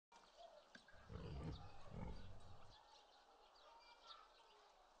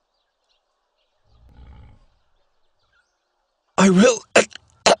will...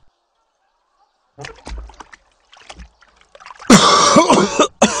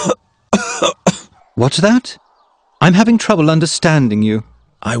 What's that? I'm having trouble understanding you.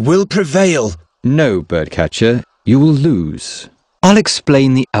 I will prevail. No, birdcatcher, you will lose. I'll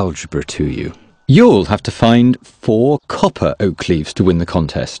explain the algebra to you. You'll have to find 4 copper oak leaves to win the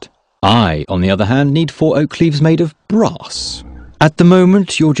contest. I, on the other hand, need 4 oak leaves made of brass. At the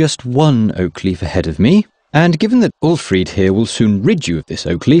moment, you're just 1 oak leaf ahead of me, and given that Ulfried here will soon rid you of this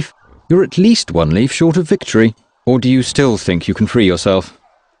oak leaf, you're at least 1 leaf short of victory. Or do you still think you can free yourself?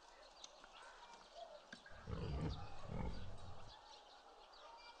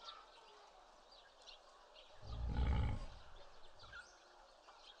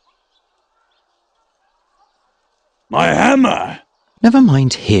 My hammer! Never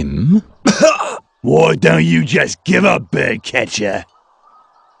mind him. Why don't you just give up, birdcatcher?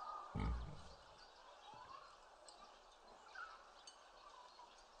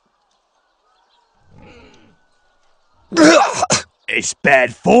 It's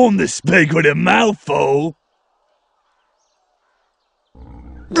bad form to speak with a mouthful.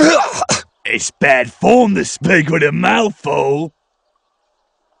 It's bad form to speak with a mouthful.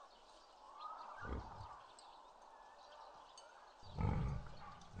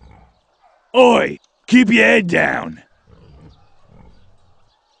 Oi, keep your head down.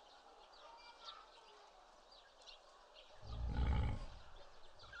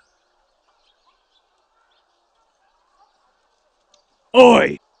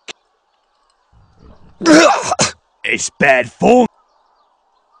 Oi! It's bad form.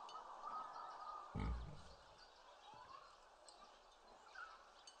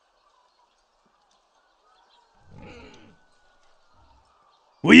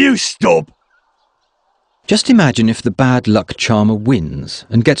 Will you stop? Just imagine if the bad luck charmer wins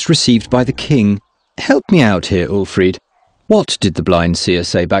and gets received by the king. Help me out here, Ulfried. What did the blind seer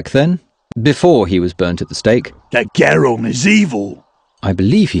say back then, before he was burnt at the stake? That Garon is evil. I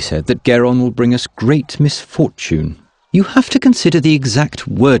believe he said that Garon will bring us great misfortune. You have to consider the exact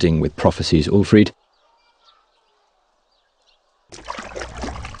wording with prophecies, Ulfried.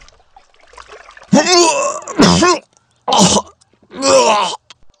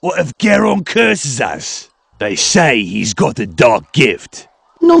 What if Garon curses us? They say he's got a dark gift.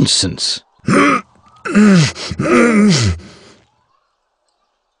 Nonsense.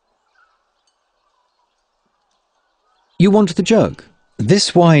 You want the jug?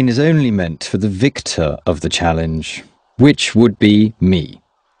 This wine is only meant for the victor of the challenge, which would be me.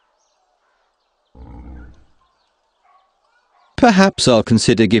 Perhaps I'll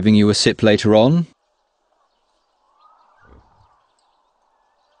consider giving you a sip later on,